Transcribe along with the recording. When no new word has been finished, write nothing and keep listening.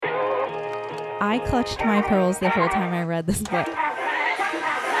I clutched my pearls the whole time I read this book.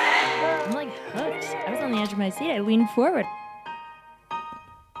 I'm like hooked. I was on the edge of my seat. I leaned forward.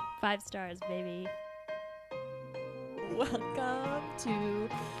 5 stars, baby. Welcome to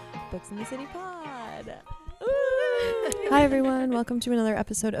Books in the City Pod. Hi, everyone. Welcome to another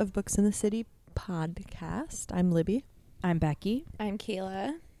episode of Books in the City podcast. I'm Libby. I'm Becky. I'm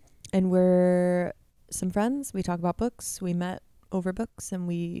Kayla. And we're some friends. We talk about books. We met over books and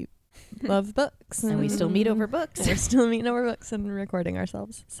we love books. And we still meet over books. We're still meeting over books and recording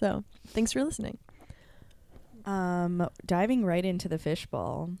ourselves. So thanks for listening. Diving right into the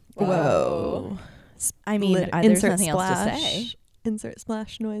fishbowl. Whoa. I mean, there's nothing else to say. Insert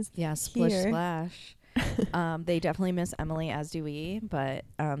splash noise. Yeah, splish here. splash. They definitely miss Emily, as do we, but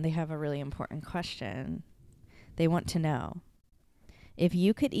they have a really important question. They want to know, if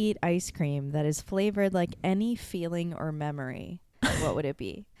you could eat ice cream that is flavored like any feeling or memory, what would it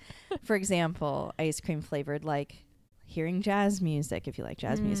be? For example, ice cream flavored like hearing jazz music, if you like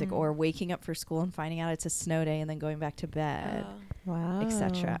jazz music, or waking up for school and finding out it's a snow day and then going back to bed, Wow.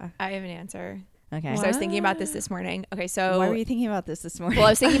 etc. I have an answer. Okay. So I was thinking about this morning. Okay, so Why were you thinking about this morning? Well,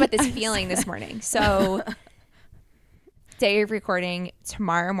 I was thinking about this feeling this morning. So day of recording,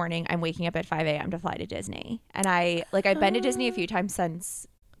 tomorrow morning, I'm waking up at 5 a.m. to fly to Disney. And I've been to Disney a few times since.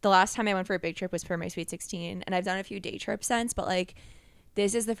 The last time I went for a big trip was for my Sweet 16. And I've done a few day trips since, but like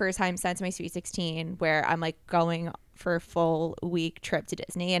this is the first time since my Sweet 16 where I'm like going for a full week trip to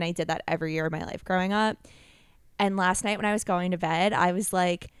Disney. And I did that every year of my life growing up. And last night when I was going to bed, I was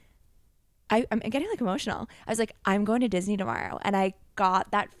like, I'm getting like emotional. I was like, I'm going to Disney tomorrow. And I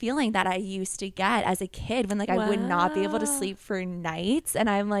got that feeling that I used to get as a kid when like I would not be able to sleep for nights. And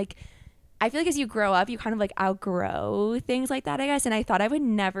I'm like, I feel like as you grow up, you kind of like outgrow things like that, I guess. And I thought I would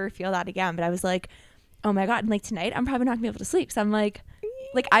never feel that again. But I was like, oh my God. And like tonight, I'm probably not gonna be able to sleep. So I'm like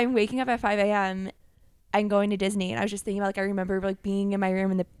I'm waking up at 5 a.m. and going to Disney. And I was just thinking about like, I remember like being in my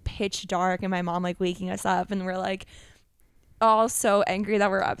room in the pitch dark and my mom like waking us up and we're like, all so angry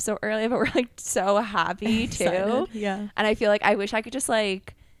that we're up so early, but we're like so happy too. Yeah. And I feel like I wish I could just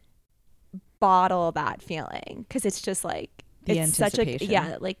like bottle that feeling because it's just like The it's such a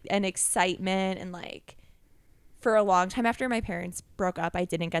anticipation. like an excitement. And like for a long time after my parents broke up, I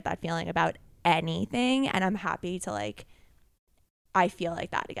didn't get that feeling about anything, and I'm happy to like I feel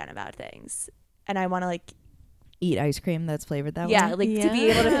like that again about things, and I want to like Eat ice cream that's flavored that way? to be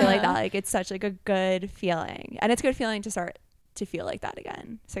able to feel like Yeah. that. Like it's such like a good feeling, and it's a good feeling to start to feel like that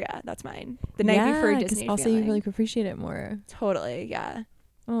again. So yeah, that's mine. The night before Disney. Also, feeling. you really appreciate it more. Totally, yeah.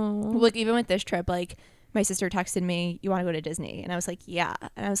 Oh. Like even with this trip, like my sister texted me, "You want to go to Disney?" And I was like, "Yeah."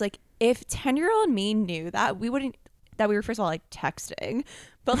 And I was like, if 10-year-old me knew that, we wouldn't. That we were first of all like texting,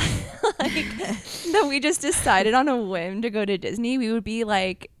 but like that we just decided on a whim to go to Disney, we would be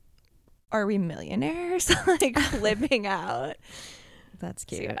like, are we millionaires? Like flipping out. That's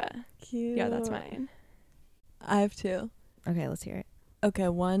So, cute. yeah. Cute. Yeah, that's mine. I have two. Okay, let's hear it. Okay,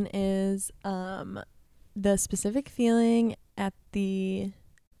 one is the specific feeling at the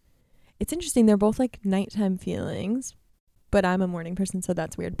it's interesting, they're both like nighttime feelings, but I'm a morning person, so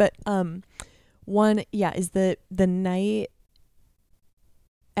that's weird. But one, yeah, is the night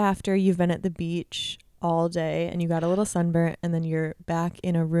after you've been at the beach all day and you got a little sunburn and then you're back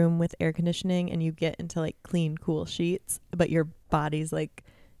in a room with air conditioning and you get into like clean, cool sheets, but your body's like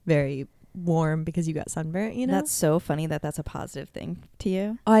very warm because you got sunburnt, you know? That's so funny that that's a positive thing to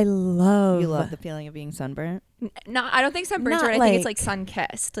you. I love You love the feeling of being sunburnt. No, I don't think sunburn's Not right. I think it's like- like sun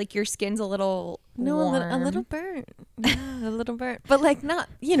kissed. Like your skin's a little No, warm. a little burnt. Yeah, a little burnt. But like not,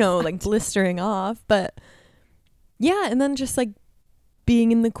 like blistering off. But yeah, and then just like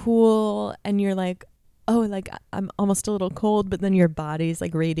being in the cool and you're like, oh, like I'm almost a little cold, but then your body's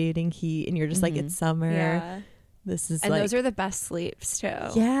like radiating heat and you're just like, it's summer. Yeah. This is And like, those are the best sleeps too.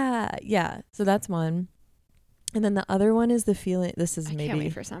 yeah. So that's one. And then the other one is the feeling, this is I maybe, can't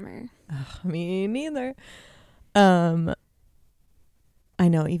wait for summer. me neither. I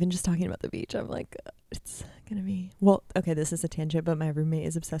know, even just talking about the beach, I'm like, it's gonna be okay, this is a tangent, but my roommate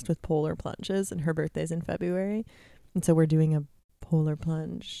is obsessed with polar plunges and her birthday's in February, and so we're doing a polar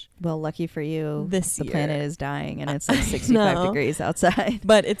plunge Well, lucky for you, this the year. planet is dying and it's like 65 No. degrees outside.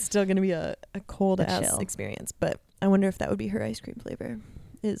 But it's still gonna be a cold A ass chill. experience. But I wonder if that would be her ice cream flavor,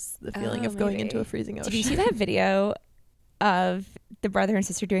 is the feeling Oh, of going maybe. into a freezing ocean. Did you see that video of the brother and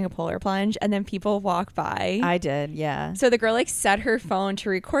sister doing a polar plunge and then people walk by? I did, yeah. So the girl like set her phone to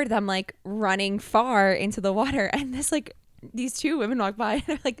record them like running far into the water, and this like these two women walk by and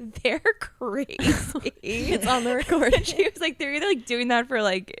they're like, they're crazy. It's on the recording. And she was like, they're either like doing that for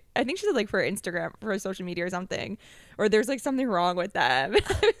like, I think she said like for Instagram, for social media or something, or there's like something wrong with them.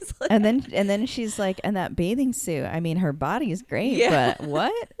 I was like, and then she's like, and that bathing suit, I mean, her body is great, Yeah. but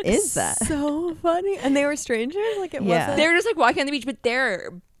what is that? So funny. And they were strangers? Like it Yeah. wasn't. they're just like walking on the beach, but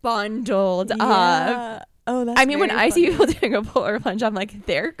they're bundled up. Yeah. Oh, that's I mean, when very I see funny. people doing a polar plunge, I'm like,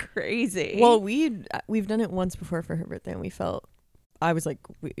 they're crazy. Well, we've done it once before for her birthday, and we felt, I was like,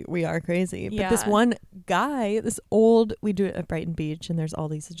 we are crazy. But this Yeah. one guy, we do it at Brighton Beach, and there's all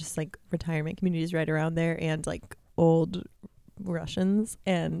these just like retirement communities right around there, and like old Russians,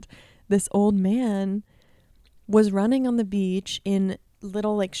 and this old man was running on the beach in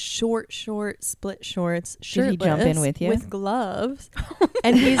little like short split shorts, shirtless, Did he jump in with you? with gloves,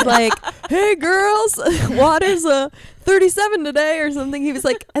 and he's like, "Hey girls, water's 37 today or something." He was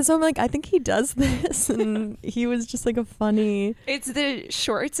like, and so I'm like, I think he does this, and he was just like a funny. it's the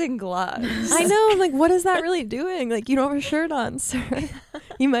shorts and gloves. I know, I'm like, what is that really doing? Like, you don't have a shirt on, sir.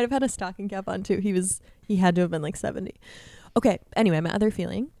 He might have had a stocking cap on too. He had to have been like 70. Okay. Anyway, my other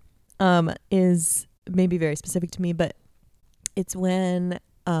feeling, is maybe very specific to me, but it's when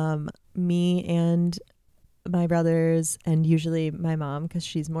me and my brothers, and usually my mom, because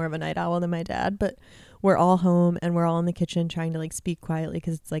she's more of a night owl than my dad, but we're all home and we're all in the kitchen trying to like speak quietly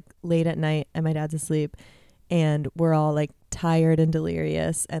because it's like late at night and my dad's asleep, and we're all like tired and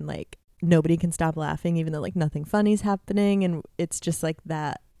delirious, and like nobody can stop laughing even though like nothing funny's happening, and it's just like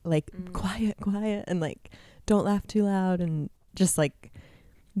that, like quiet and like don't laugh too loud, and just like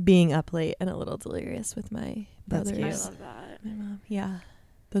being up late and a little delirious with my That's brothers. cute. I love that. My mom. Yeah.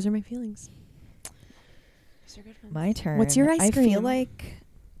 Those are my feelings. Those are good ones. My turn. What's your ice I feel cream? like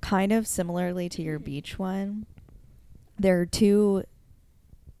kind of similarly to your beach one, there are two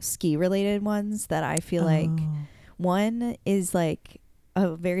ski related ones that I feel like Oh. one is like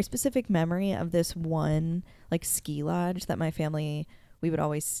a very specific memory of this one like ski lodge that my family, we would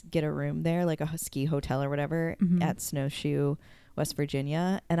always get a room there, like a ski hotel or whatever, Mhm. at Snowshoe, West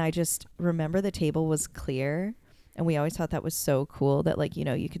Virginia. And I just remember the table was clear, and we always thought that was so cool that like, you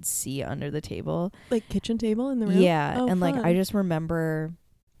know, you could see under the table. Like kitchen table in the room? Yeah. Oh, and like I fun. just remember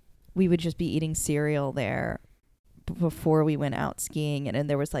we would just be eating cereal there before we went out skiing, and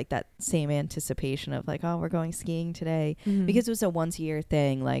there was like that same anticipation of like, oh, we're going skiing today, Mhm. because it was a once a year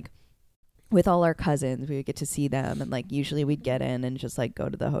thing. Like with all our cousins, we would get to see them, and like usually we'd get in and just like go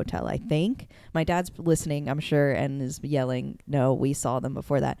to the hotel. I think my dad's listening, I'm sure, and is yelling, no, we saw them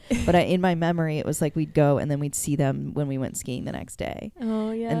before that. But in my memory, it was like we'd go and then we'd see them when we went skiing the next day.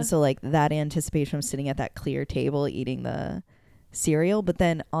 Oh, yeah. And so like that anticipation of sitting at that clear table eating the cereal, but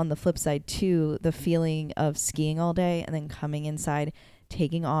then on the flip side too, the feeling of skiing all day and then coming inside,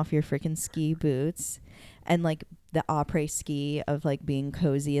 taking off your freaking ski boots, and like the après ski of like being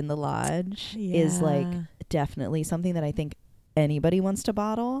cozy in the lodge is like Yeah. definitely something that I think anybody wants to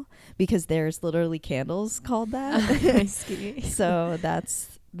bottle, because there's literally candles called that. Ski. So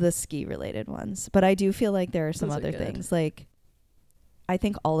that's the ski related ones. But I do feel like there are some Those are other good. things, like I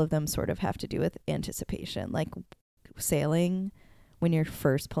think all of them sort of have to do with anticipation, like sailing when you're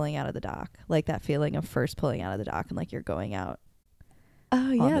first pulling out of the dock, like that feeling of first pulling out of the dock and like you're going out.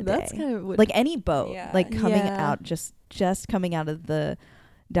 Oh, yeah. the That's day. kind of what. Like any boat, Yeah. like coming Yeah. out, just coming out of the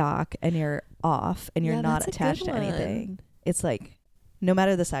dock and you're off and you're Yeah, not that's a good attached to one. anything. It's like no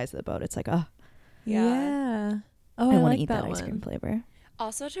matter the size of the boat, it's like, oh, Yeah. Oh, I I want like to eat that one. ice cream flavor.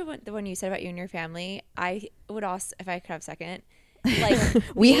 Also, to the one you said about you and your family, I would also, if I could have a second, like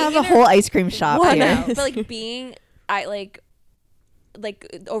We being have in a whole ice cream shop What? here. No, but like being, I like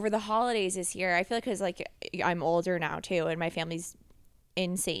over the holidays this year, I feel like because like I'm older now too, and my family's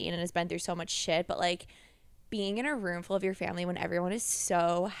insane and has been through so much shit, but like being in a room full of your family when everyone is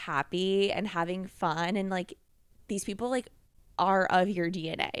so happy and having fun, and like these people like are of your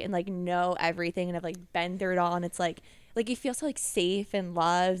DNA and like know everything and have like been through it all, and it's like you feel so like safe and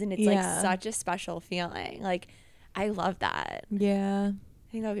loved, and it's like Yeah. such a special feeling. Like I love that. Yeah.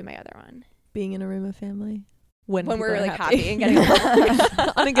 I think that would be my other one. Being in a room of family. When When people we're are like happy and getting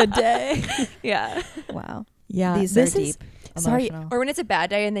on a good day. yeah. Wow. Yeah. These this are is deep. sorry, Emotional. Or when it's a bad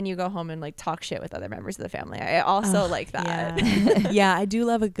day and then you go home and like talk shit with other members of the family. I also like that. Yeah. Yeah, I do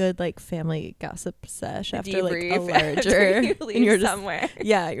love a good like family gossip sesh after like a Debrief larger. after you and leave you're just, somewhere.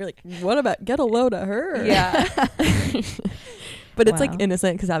 yeah, you're like, what about get a load of her? Yeah. But it's like Wow.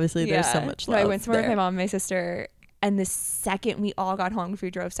 innocent because obviously there's so Yeah. much So love. I went somewhere with my there. mom and my sister, and the second we all got home, if we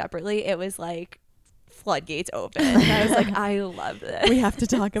drove separately, it was like floodgates open. And I was like, I love this. We have to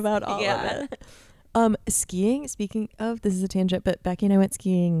talk about all Yeah. of it. Skiing, speaking of, this is a tangent, but Becky and I went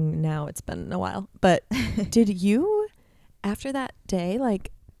skiing now. It's been a while. But did you after that day,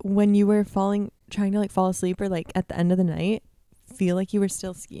 like when you were trying to like fall asleep or like at the end of the night, feel like you were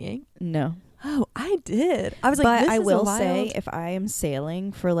still skiing? No. Oh, I did. I was like, But this I is will wild. say, if I am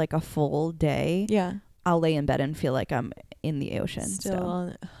sailing for like a full day, Yeah. I'll lay in bed and feel like I'm in the ocean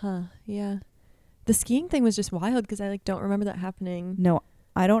still. On, yeah. The skiing thing was just wild because I like don't remember that happening. No,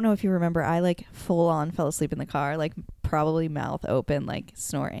 I don't know if you remember. I like full on fell asleep in the car, like probably mouth open, like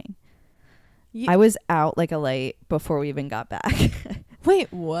snoring. I was out like a light before we even got back.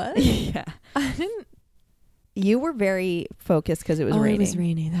 Wait, what? Yeah. I didn't. You were very focused because it was raining. It was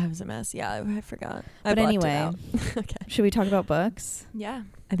raining. That was a mess. Yeah, I forgot. But anyway, okay. should we talk about books? Yeah.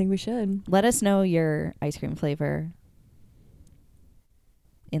 I think we should. Let us know your ice cream flavor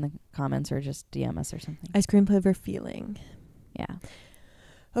in the comments or just DM us or something. Ice cream flavor feeling. Yeah.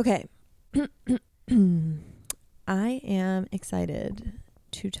 Okay. I am excited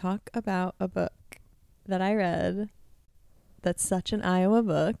to talk about a book that I read that's such an Iowa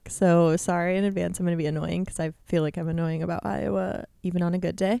book. So sorry in advance, I'm going to be annoying because I feel like I'm annoying about Iowa even on a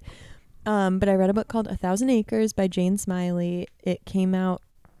good day. But I read a book called 1,000 Acres by Jane Smiley. It came out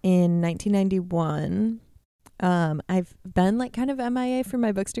in 1991. I've been like kind of MIA from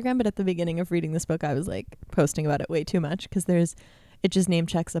my Bookstagram, but at the beginning of reading this book, I was like posting about it way too much because it just name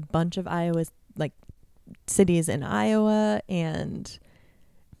checks a bunch of Iowa's like cities in Iowa, and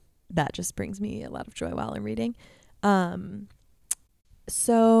that just brings me a lot of joy while I'm reading.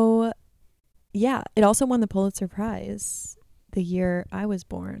 So yeah, it also won the Pulitzer Prize the year I was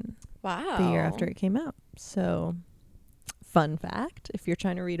born. Wow. The year after it came out. So fun fact, if you're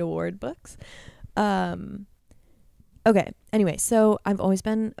trying to read award books. Okay. Anyway, so I've always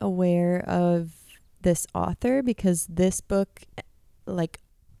been aware of this author because this book like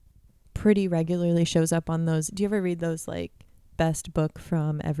pretty regularly shows up on those. Do you ever read those like best book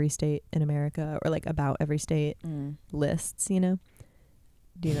from every state in America or like about every state lists, you know?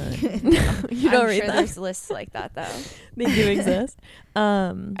 Do you know what you don't I'm read sure that? there's lists like that though. They do exist.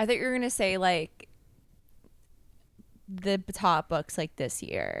 I thought you were going to say like the top books like this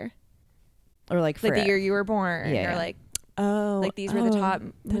year. Or like Like the year you were born. Yeah. Or like like these were the top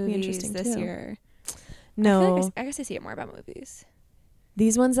that'd be movies interesting this too. year. No, I guess I see it more about movies.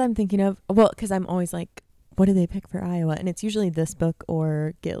 these ones I'm thinking of, well, because I'm always like, what do they pick for Iowa? And it's usually this book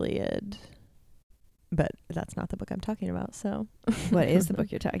or Gilead. But that's not the book I'm talking about, so. What is the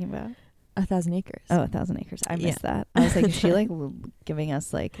book you're talking about? 1,000 Acres. Oh, 1,000 Acres. I missed Yeah. that. I was like, is she like giving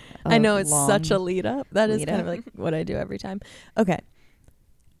us like I know, it's long such a lead up. That is lead kind of up. like what I do every time. Okay.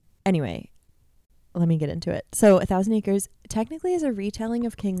 Anyway, let me get into it. So 1,000 Acres technically is a retelling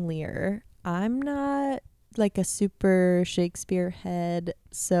of King Lear. I'm not like a super Shakespeare head,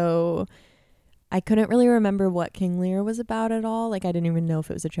 so I couldn't really remember what King Lear was about at all. Like I didn't even know if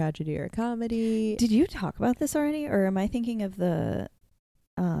it was a tragedy or a comedy. Did you talk about this already, or am I thinking of the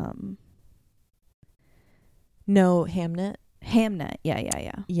No, Hamnet. Hamnet?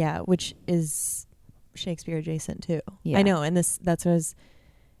 Yeah. Yeah, which is Shakespeare adjacent too. Yeah. I know, and that's what I was.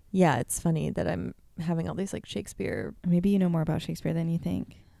 Yeah, it's funny that I'm having all these like Shakespeare. Maybe you know more about Shakespeare than you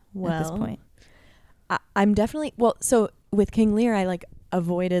think Well, at this point. I'm definitely so with King Lear, I like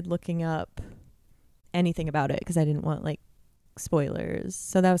avoided looking up anything about it because I didn't want like spoilers.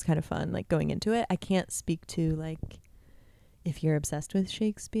 So that was kind of fun, like going into it. I can't speak to like if you're obsessed with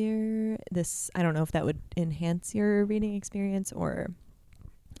Shakespeare. I don't know if that would enhance your reading experience or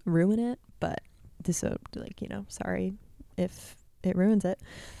ruin it, but this would like, sorry if it ruins it.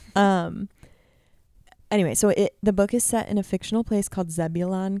 Anyway, so the book is set in a fictional place called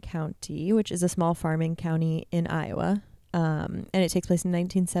Zebulon County, which is a small farming county in Iowa. And it takes place in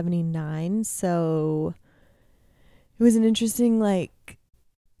 1979. So it was an interesting like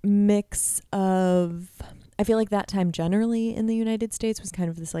mix of, I feel like that time generally in the United States was kind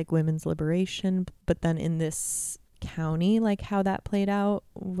of this like women's liberation, but then in this county, like how that played out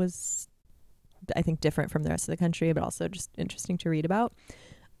was, I think, different from the rest of the country, but also just interesting to read about.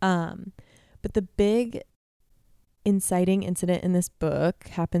 But the big inciting incident in this book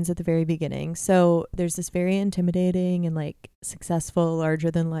happens at the very beginning. So there's this very intimidating and like successful,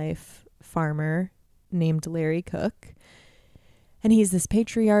 larger than life farmer named Larry Cook. And he's this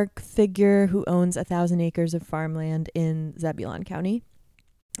patriarch figure who owns 1,000 acres of farmland in Zebulon County.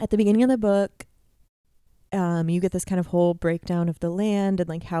 At the beginning of the book, you get this kind of whole breakdown of the land and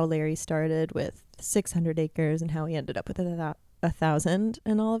like how Larry started with 600 acres and how he ended up with 1,000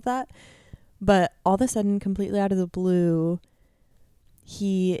 and all of that. But all of a sudden, completely out of the blue,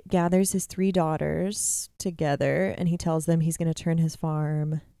 he gathers his 3 daughters together and he tells them he's going to turn his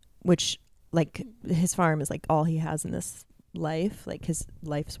farm, which like his farm is like all he has in this life, like his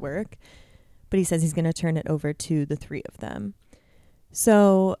life's work. but he says he's going to turn it over to the 3 of them.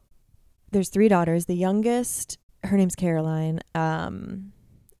 So there's 3 daughters. The youngest, her name's Caroline,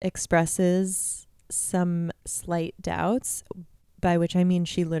 expresses some slight doubts, by which I mean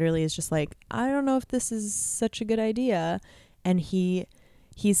she literally is just like, I don't know if this is such a good idea. And he's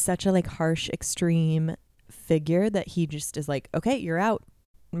such a like harsh, extreme figure that he just is like, okay, you're out.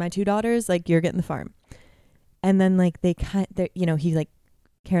 My 2 daughters, like, you're getting the farm. And then like he like,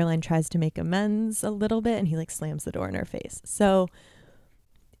 Caroline tries to make amends a little bit and he like slams the door in her face. So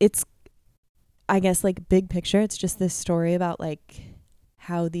it's, I guess, like big picture, it's just this story about like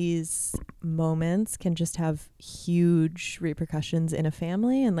how these moments can just have huge repercussions in a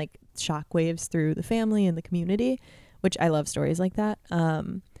family and like shockwaves through the family and the community, which I love stories like that.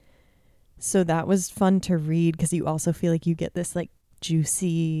 So that was fun to read because you also feel like you get this like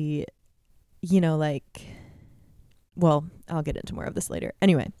juicy, like, well, I'll get into more of this later.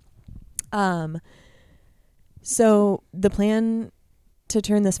 Anyway, so the plan to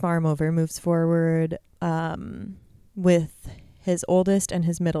turn this farm over moves forward with his oldest and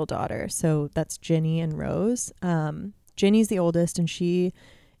his middle daughter. So that's Ginny and Rose. Ginny's the oldest and she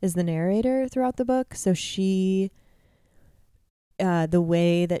is the narrator throughout the book. So she, the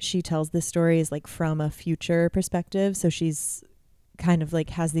way that she tells this story is like from a future perspective. So she's kind of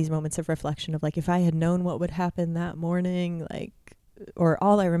like has these moments of reflection of like, if I had known what would happen that morning, like, or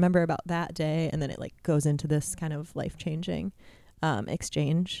all I remember about that day. And then it like goes into this kind of life-changing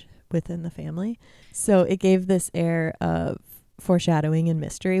exchange within the family. So it gave this air of foreshadowing and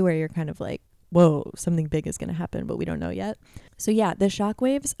mystery where you're kind of like, whoa, something big is going to happen, but we don't know yet. So yeah, the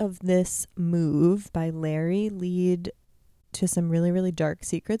shockwaves of this move by Larry lead to some really, really dark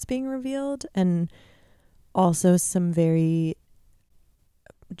secrets being revealed, and also some very,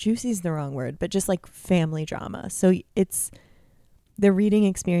 juicy is the wrong word, but just like family drama. So it's, the reading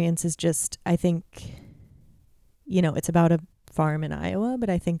experience is just, I think, it's about a farm in Iowa, but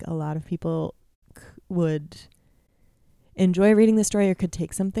I think a lot of people would enjoy reading the story or could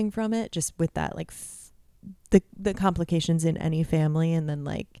take something from it, just with that like the complications in any family, and then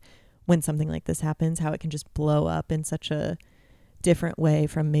like when something like this happens, how it can just blow up in such a different way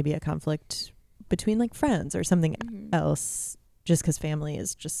from maybe a conflict between like friends or something else, just because family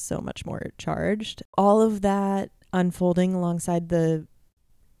is just so much more charged. All of that unfolding alongside the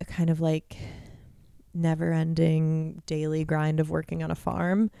kind of like never-ending daily grind of working on a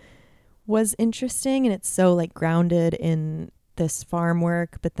farm was interesting, and it's so like grounded in this farm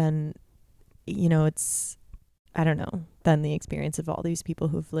work, but then it's, I don't know, then the experience of all these people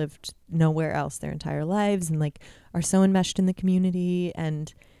who've lived nowhere else their entire lives and like are so enmeshed in the community,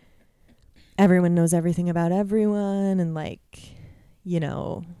 and everyone knows everything about everyone, and like,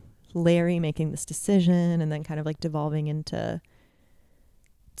 Larry making this decision and then kind of like devolving into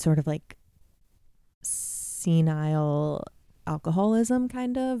sort of like senile alcoholism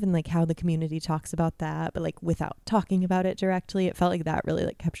kind of, and like how the community talks about that, but like without talking about it directly. It felt like that really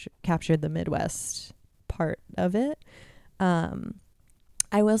like captured the Midwest part of it.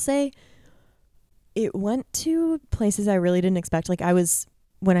 I will say it went to places I really didn't expect. Like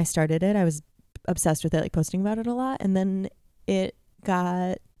when I started it, I was obsessed with it, like posting about it a lot, and then it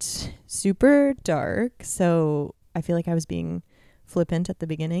got super dark. So I feel like I was being flippant at the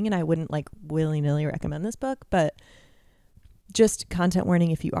beginning, and I wouldn't like willy-nilly recommend this book, but just content warning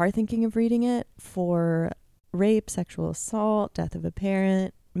if you are thinking of reading it, for rape, sexual assault, death of a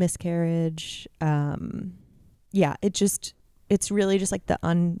parent, miscarriage. It's really just like the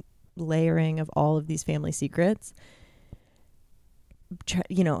unlayering of all of these family secrets,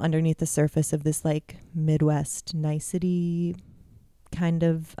 underneath the surface of this like Midwest nicety kind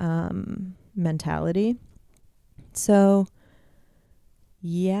of mentality. So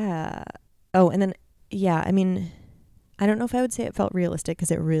yeah. Oh, and then I mean, I don't know if I would say it felt realistic,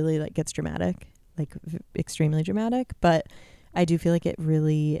 because it really like gets dramatic, like extremely dramatic, but I do feel like it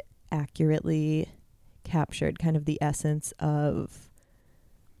really accurately captured kind of the essence of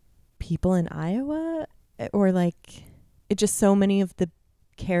people in Iowa, or like it just, so many of the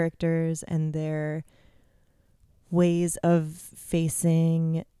characters and their ways of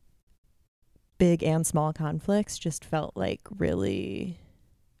facing big and small conflicts just felt like really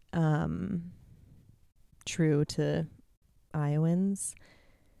true to Iowans.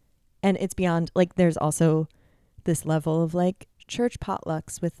 And it's beyond, like, there's also this level of like church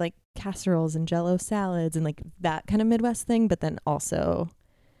potlucks with like casseroles and jello salads and like that kind of Midwest thing, but then also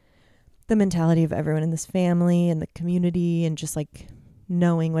the mentality of everyone in this family and the community, and just like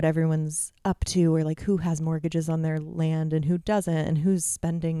knowing what everyone's up to, or like who has mortgages on their land and who doesn't, and who's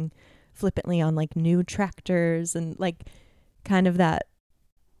spending flippantly on like new tractors, and like kind of that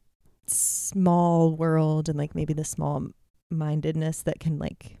small world and like maybe the small mindedness that can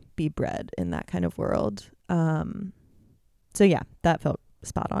like be bred in that kind of world. So yeah, that felt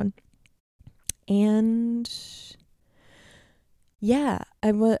spot on. And yeah,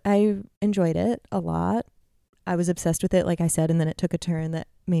 I enjoyed it a lot. I was obsessed with it, like I said, and then it took a turn that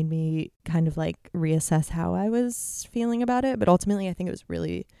made me kind of like reassess how I was feeling about it. But ultimately, I think it was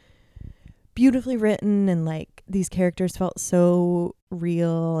really beautifully written, and like these characters felt so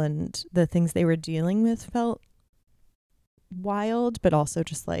real, and the things they were dealing with felt wild, but also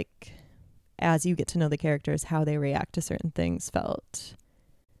just like as you get to know the characters, how they react to certain things felt,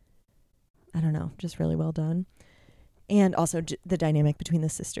 I don't know, just really well done. And also the dynamic between the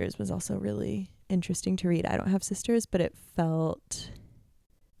sisters was also really interesting to read. I don't have sisters, but it felt,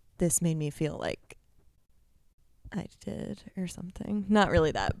 this made me feel like I did or something. Not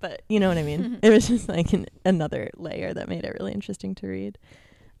really that, but you know what I mean? It was just like another layer that made it really interesting to read.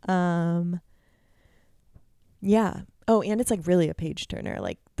 Yeah. Oh, and it's like really a page turner,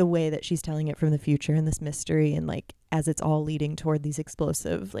 like the way that she's telling it from the future and this mystery, and like as it's all leading toward these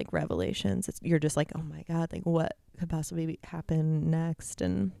explosive like revelations, you're just like, oh my God, like what could possibly happen next,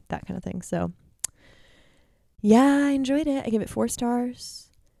 and that kind of thing. So yeah, I enjoyed it. I gave it 4 stars.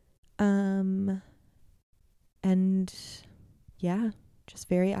 And yeah, just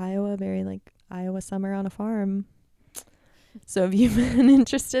very Iowa, very like Iowa summer on a farm. So if you've been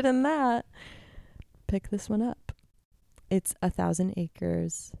interested in that, pick this one up. It's 1,000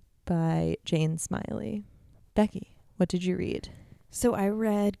 Acres by Jane Smiley. Becky, what did you read? So I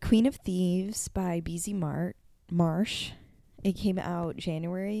read Queen of Thieves by B.Z. Marsh. It came out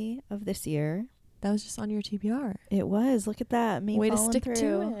January of this year. That was just on your TBR. It was. Look at that. Me Way to following stick through.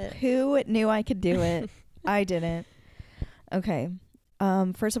 to it. Who knew I could do it? I didn't. Okay.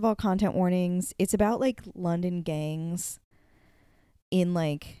 First of all, content warnings. It's about like London gangs in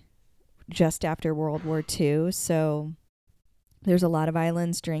like just after World War II. So there's a lot of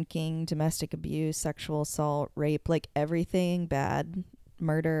violence, drinking, domestic abuse, sexual assault, rape, like everything bad,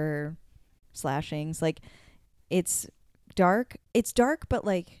 murder, slashings. Like it's dark. It's dark, but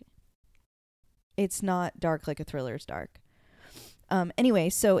like it's not dark like a thriller's dark. Anyway,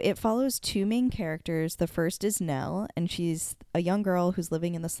 so it follows 2 main characters. The first is Nell, and she's a young girl who's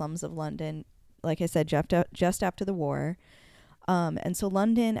living in the slums of London, like I said, just after the war. And so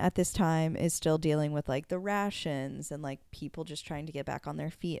London at this time is still dealing with like the rations and like people just trying to get back on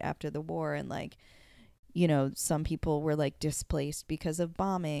their feet after the war. And like, you know, some people were like displaced because of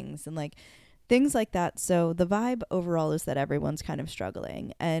bombings and like things like that. So the vibe overall is that everyone's kind of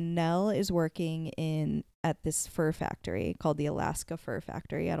struggling. And Nell is working at this fur factory called the Alaska Fur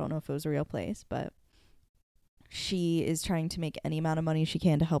Factory. I don't know if it was a real place, but she is trying to make any amount of money she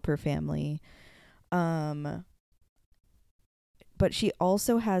can to help her family. But she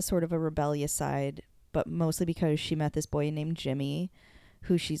also has sort of a rebellious side, but mostly because she met this boy named Jimmy,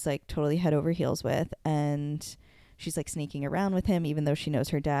 who she's like totally head over heels with, and she's like sneaking around with him, even though she knows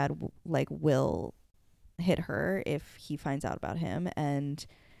her dad like will hit her if he finds out about him.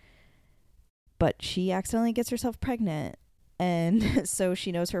 But she accidentally gets herself pregnant, and so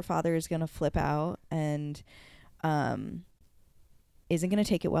she knows her father is gonna flip out and isn't going to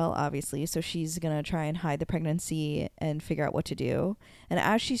take it well, obviously. So she's going to try and hide the pregnancy and figure out what to do. And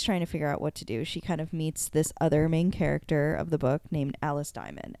as she's trying to figure out what to do, she kind of meets this other main character of the book named Alice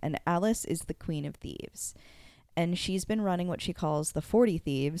Diamond. And Alice is the Queen of Thieves. And she's been running what she calls the 40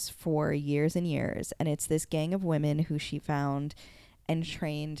 Thieves for years and years. And it's this gang of women who she found and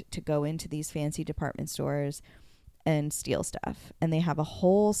trained to go into these fancy department stores and steal stuff. And they have a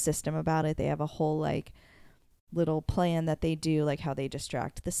whole system about it. They have a whole like little plan that they do, like how they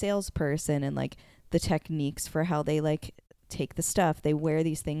distract the salesperson and like the techniques for how they like take the stuff. They wear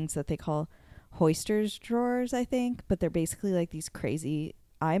these things that they call hoisters drawers, I think, but they're basically like these crazy,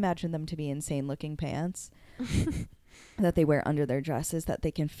 I imagine them to be insane looking pants that they wear under their dresses that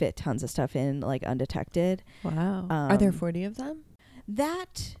they can fit tons of stuff in like undetected. Wow. Are there 40 of them?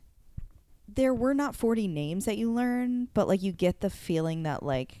 That there were not 40 names that you learn, but like you get the feeling that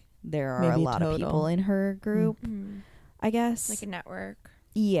like there are Maybe a lot of people in her group, I guess. Like a network.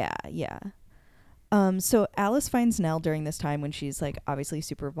 Yeah. So Alice finds Nell during this time when she's like obviously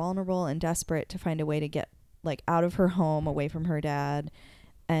super vulnerable and desperate to find a way to get like out of her home, away from her dad,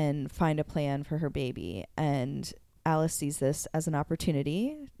 and find a plan for her baby. And Alice sees this as an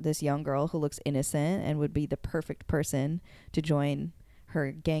opportunity. This young girl who looks innocent and would be the perfect person to join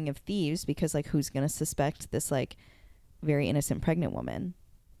her gang of thieves, because like who's gonna suspect this like very innocent pregnant woman?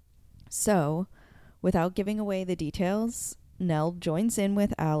 So, without giving away the details, Nell joins in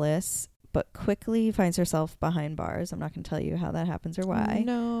with Alice, but quickly finds herself behind bars. I'm not going to tell you how that happens or why.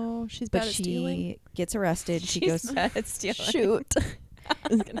 No, she's But bad at she stealing. gets arrested. She goes bad at stealing. Shoot.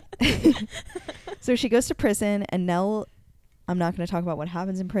 So she goes to prison, and Nell, I'm not going to talk about what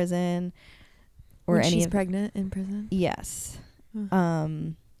happens in prison or When any she's of pregnant in prison. Yes.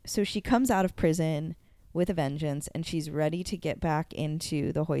 Ugh. So she comes out of prison with a vengeance, and she's ready to get back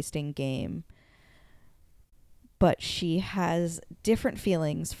into the hoisting game. But she has different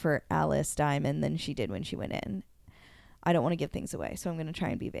feelings for Alice Diamond than she did when she went in. I don't want to give things away, so I'm going to try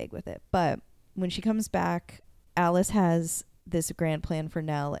and be vague with it. But when she comes back, Alice has this grand plan for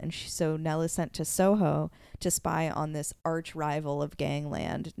Nell, and so Nell is sent to Soho to spy on this arch rival of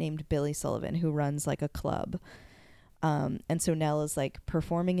gangland named Billy Sullivan, who runs like a club. And so Nell is like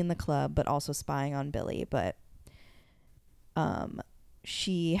performing in the club, but also spying on Billy. But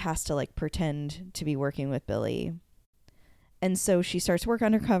she has to like pretend to be working with Billy. And so she starts work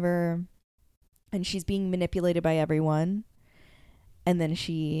undercover, and she's being manipulated by everyone. And then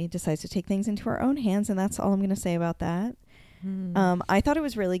she decides to take things into her own hands, and that's all I'm going to say about that. I thought it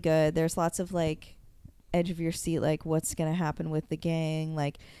was really good. There's lots of like edge of your seat, like what's going to happen with the gang,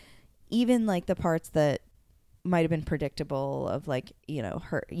 like even like the parts that might have been predictable of like, you know,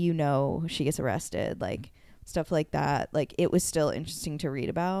 her, you know, she gets arrested, like stuff like that. Like it was still interesting to read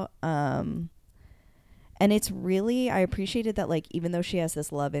about. And it's really, I appreciated that, like, even though she has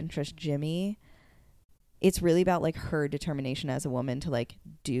this love interest, Jimmy, it's really about like her determination as a woman to like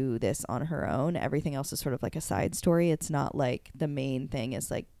do this on her own. Everything else is sort of like a side story. It's not like the main thing is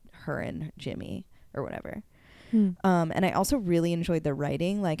like her and Jimmy or whatever. And I also really enjoyed the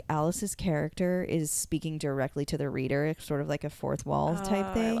writing. Like Alice's character is speaking directly to the reader. It's sort of like a fourth wall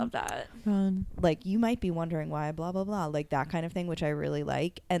type thing. I love that. Fun. Like you might be wondering why blah blah blah, like that kind of thing, which I really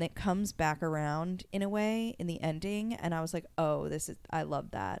like. And it comes back around in a way in the ending, and I was like, oh, this is, I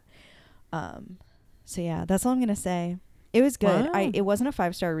love that. So yeah, that's all I'm gonna say. It was good. Wow. It wasn't a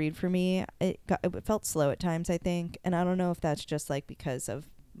 5-star read for me. It felt slow at times, I think, and I don't know if that's just like because of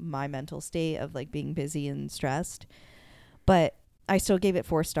my mental state of like being busy and stressed, but I still gave it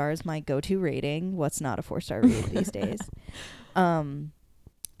 4 stars, my go-to rating. What's not a 4-star read these days?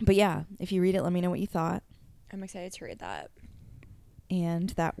 But yeah, if you read it, let me know what you thought. I'm excited to read that. And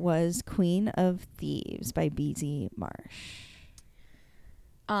that was Queen of Thieves by B.Z. Marsh.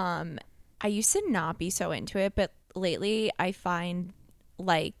 I used to not be so into it, but lately I find,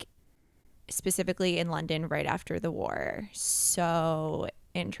 like, specifically in London right after the war, so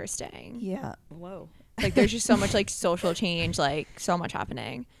interesting. Yeah. Whoa. Like there's just so much like social change, like so much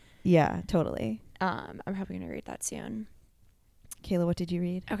happening. Yeah, totally. I'm probably gonna read that soon. Kayla, what did you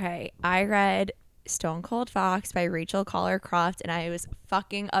read? Okay, I read Stone Cold Fox by Rachel Collar Croft, and I was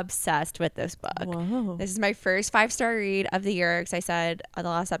fucking obsessed with this book. Whoa. This is my first 5-star read of the year, because I said on the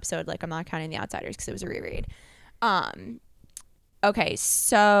last episode, like, I'm not counting The Outsiders because it was a reread. Okay,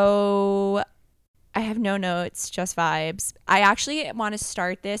 so I have no notes, just vibes. I actually want to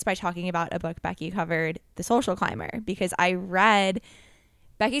start this by talking about a book Becky covered, The Social Climber, because I read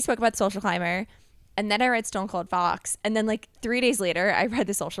Becky's book about The Social Climber, and then I read Stone Cold Fox, and then like 3 days later I read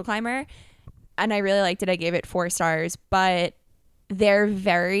The Social Climber, and I really liked it. I gave it 4 stars, but they're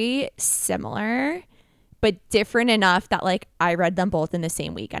very similar but different enough that like I read them both in the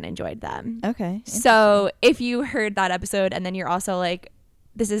same week and enjoyed them. Okay. So if you heard that episode and then you're also like,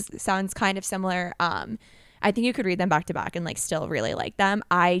 sounds kind of similar, I think you could read them back to back and like still really like them.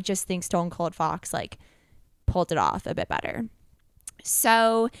 I just think Stone Cold Fox like pulled it off a bit better.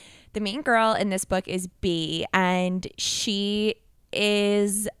 So the main girl in this book is B, and she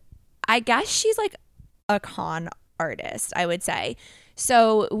is, I guess she's like a con artist, I would say.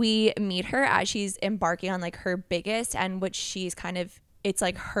 So we meet her as she's embarking on like her biggest and what she's kind of, it's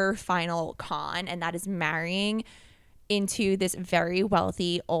like her final con, and that is marrying into this very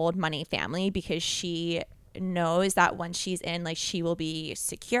wealthy old money family, because she knows that once she's in, like, she will be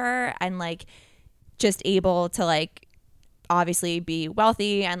secure and like just able to like obviously be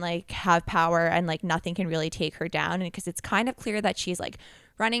wealthy and like have power, and like nothing can really take her down. And because it's kind of clear that she's like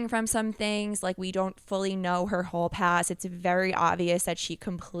running from some things, like we don't fully know her whole past. It's very obvious that she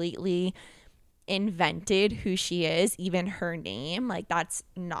completely invented who she is, even her name. Like that's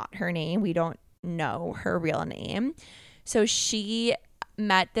not her name. We don't know her real name. So she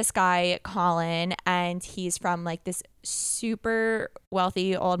met this guy, Colin, and he's from like this super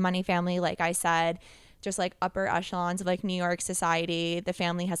wealthy old money family, like I said, just like upper echelons of like New York society. The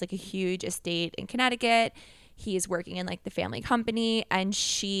family has like a huge estate in Connecticut. He's working in like the family company, and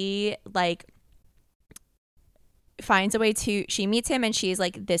she like finds a way to, she meets him and she's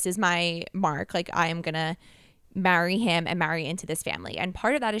like, this is my mark. Like I am gonna marry him and marry into this family. And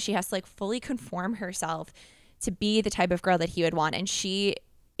part of that is she has to like fully conform herself to be the type of girl that he would want. And she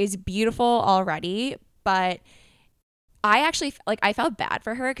is beautiful already, but I actually like, I felt bad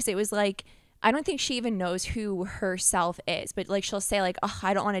for her because it was like, I don't think she even knows who herself is, but like she'll say like, oh,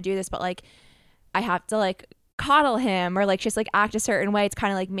 I don't want to do this, but like I have to like coddle him or like just like act a certain way. It's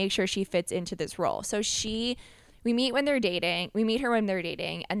kind of like make sure she fits into this role. So we meet when they're dating. We meet her when they're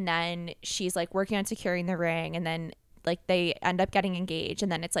dating, and then she's like working on securing the ring, and then like they end up getting engaged,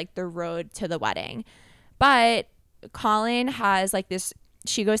 and then it's like the road to the wedding. But Colin has like this,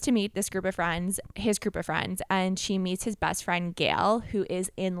 she goes to meet this group of friends, his group of friends, and she meets his best friend Gail, who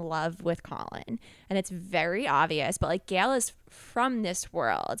is in love with Colin. And it's very obvious, but like Gail is from this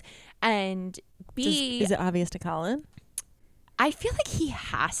world. And Is it obvious to Colin? I feel like he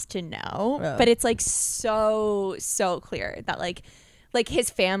has to know, Oh. but it's like so clear that like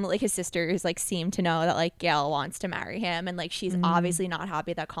his family, like his sisters like seem to know that like Gail wants to marry him, and like she's obviously not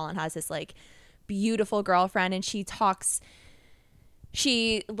happy that Colin has this like beautiful girlfriend, and she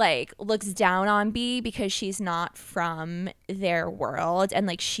like looks down on B because she's not from their world, and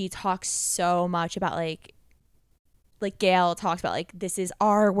like she talks so much about like Gail talks about like this is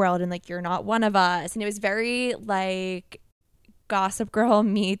our world and like you're not one of us, and it was very like Gossip Girl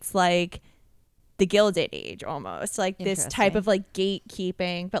meets like the Gilded Age almost, like this type of like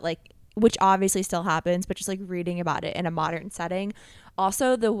gatekeeping, but like which obviously still happens, but just like reading about it in a modern setting.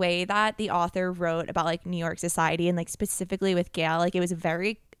 Also the way that the author wrote about like New York society and like specifically with Gail, like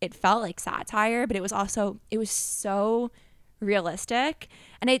it felt like satire, but it was so realistic,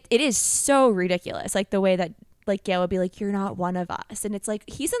 and it is so ridiculous, like the way that like Gail would be like, you're not one of us, and it's like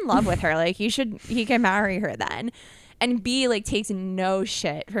he's in love with her, like he can marry her then. And B like takes no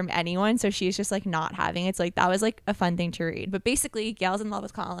shit from anyone, so she's just like not having it. It's like that was like a fun thing to read. But basically Gail's in love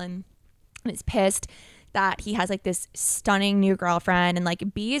with Colin and is pissed that he has like this stunning new girlfriend, and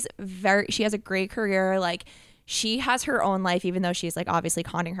like B is she has a great career, like she has her own life, even though she's like obviously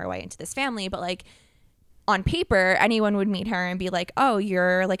conning her way into this family. But like on paper anyone would meet her and be like, oh,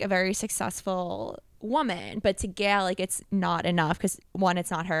 you're like a very successful woman, but to Gail like it's not enough because one,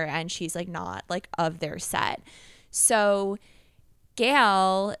 it's not her, and she's like not like of their set. So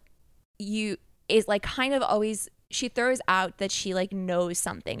Gail is like kind of always, she throws out that she like knows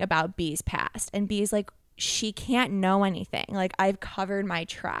something about B's past, and B's like, she can't know anything, like I've covered my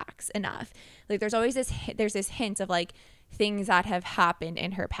tracks enough. Like there's always this hint of like things that have happened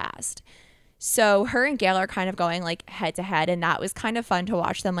in her past. So her and Gail are kind of going like head to head, and that was kind of fun to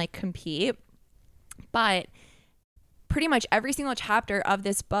watch them like compete. But pretty much every single chapter of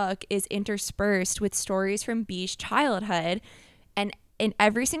this book is interspersed with stories from B's childhood, and in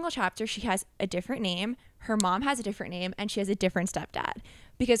every single chapter she has a different name, her mom has a different name, and she has a different stepdad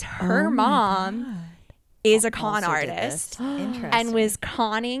because her mom is a con artist and was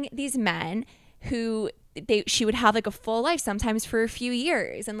conning these men who she would have like a full life sometimes for a few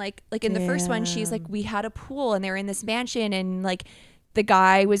years. And like in the first one she's like, we had a pool and they were in this mansion, and like the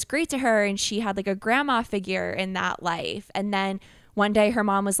guy was great to her, and she had like a grandma figure in that life. And then one day her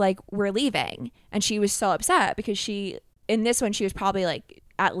mom was like, we're leaving, and she was so upset because in this one she was probably like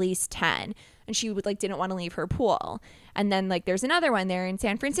at least 10, and she would like didn't want to leave her pool. And then like there's another one there in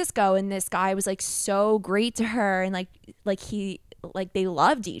San Francisco, and this guy was like so great to her, and they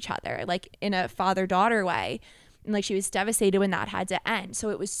loved each other like in a father-daughter way, and like she was devastated when that had to end.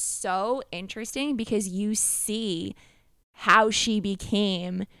 So it was so interesting because you see how she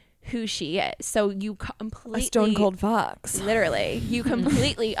became who she is. So you completely, a stone cold fox, literally, you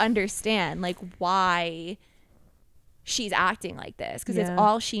completely understand like why she's acting like this, because it's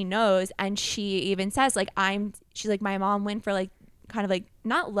all she knows. And she even says like she's like, my mom went for like kind of like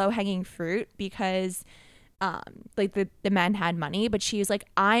not low-hanging fruit because like the men had money, but she's like,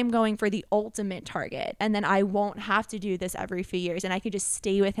 I'm going for the ultimate target, and then I won't have to do this every few years, and I could just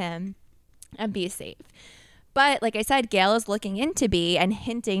stay with him and be safe. But like I said, Gail is looking into B and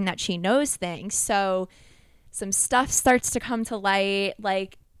hinting that she knows things. So some stuff starts to come to light.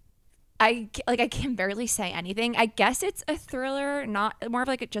 Like I can barely say anything. I guess it's a thriller, not more of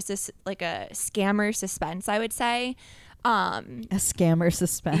like just a scammer suspense, I would say. A scammer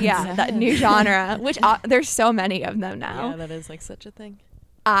suspense. Yeah, that new genre, which there's so many of them now. Yeah, that is like such a thing.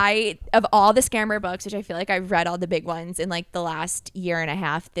 Of all the scammer books, which I feel like I've read all the big ones in like the last year and a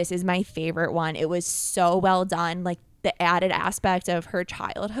half, this is my favorite one. It was so well done. Like the added aspect of her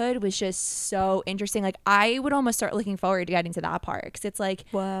childhood was just so interesting. Like I would almost start looking forward to getting to that part, because it's like,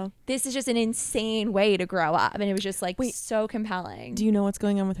 wow, this is just an insane way to grow up, and it was just like so compelling. Do you know what's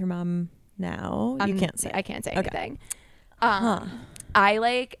going on with her mom now? You can't say. I can't say okay. anything. I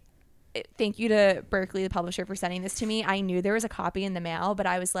like thank you to Berkeley, the publisher, for sending this to me. I knew there was a copy in the mail, but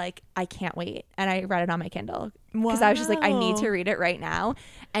I was like, I can't wait. And I read it on my Kindle because I was just like, I need to read it right now.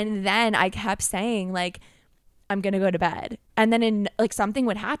 And then I kept saying like, I'm going to go to bed. And then something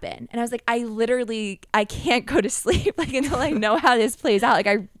would happen. And I was like, I can't go to sleep like until I know how this plays out. Like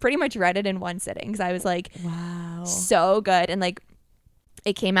I pretty much read it in one sitting because I was like, wow, so good. And like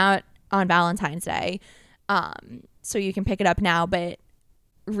it came out on Valentine's Day. So you can pick it up now, but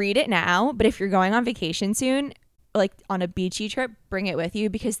read it now. But if you're going on vacation soon, like on a beachy trip, bring it with you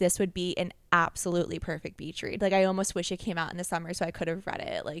because this would be an absolutely perfect beach read. Like I almost wish it came out in the summer so I could have read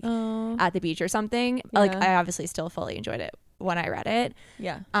it like at the beach or something. Yeah. Like I obviously still fully enjoyed it when I read it.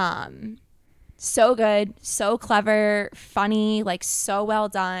 Yeah. So good, so clever, funny, like so well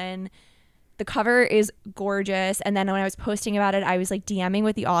done. The cover is gorgeous. And then when I was posting about it, I was like DMing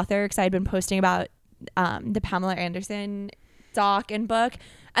with the author because I had been posting about the Pamela Anderson doc and book.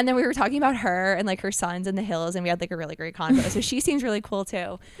 And then we were talking about her and like her sons in the hills, and we had like a really great convo. So she seems really cool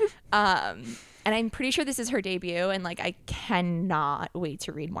too. And I'm pretty sure this is her debut, and like I cannot wait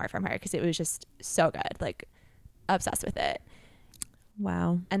to read more from her because it was just so good. Like obsessed with it.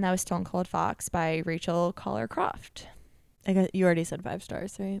 Wow. And that was Stone Cold Fox by Rachel Collar Croft. I guess you already said 5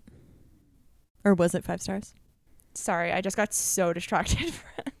 stars, right? Or was it 5 stars? Sorry, I just got so distracted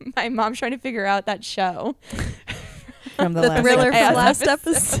from my mom trying to figure out that show. From the, The last thriller episode. from last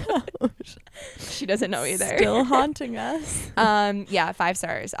episode. She doesn't know either. Still haunting us. Yeah, 5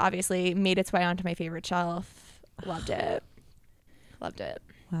 stars. Obviously made its way onto my favorite shelf. Loved it. Loved it.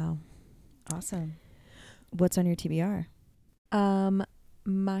 Wow. Awesome. What's on your TBR? My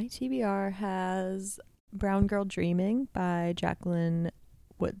TBR has Brown Girl Dreaming by Jacqueline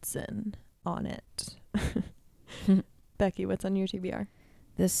Woodson on it. Becky, what's on your TBR?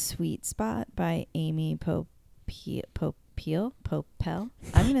 The Sweet Spot by Amy Popel. I'm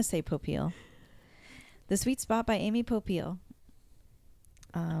going to say Popel. The Sweet Spot by Amy Popel.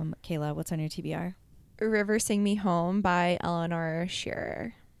 Kayla, what's on your TBR? River Sing Me Home by Eleanor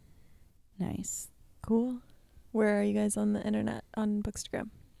Shearer. Nice. Cool. Where are you guys on the internet on Bookstagram?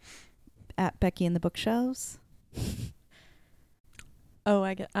 At Becky and the Bookshelves.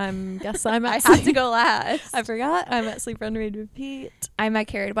 Oh, guess I'm I at have to go last. I forgot. I'm at Sleep Run Read Repeat. I'm at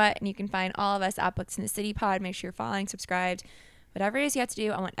Carrot Butt, and you can find all of us at Books in the City Pod. Make sure you're following, subscribed, whatever it is you have to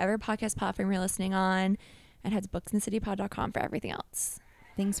do on whatever podcast platform you're listening on, and head to booksinthecitypod.com for everything else.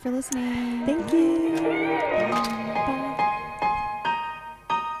 Thanks for listening. Thank you. Bye.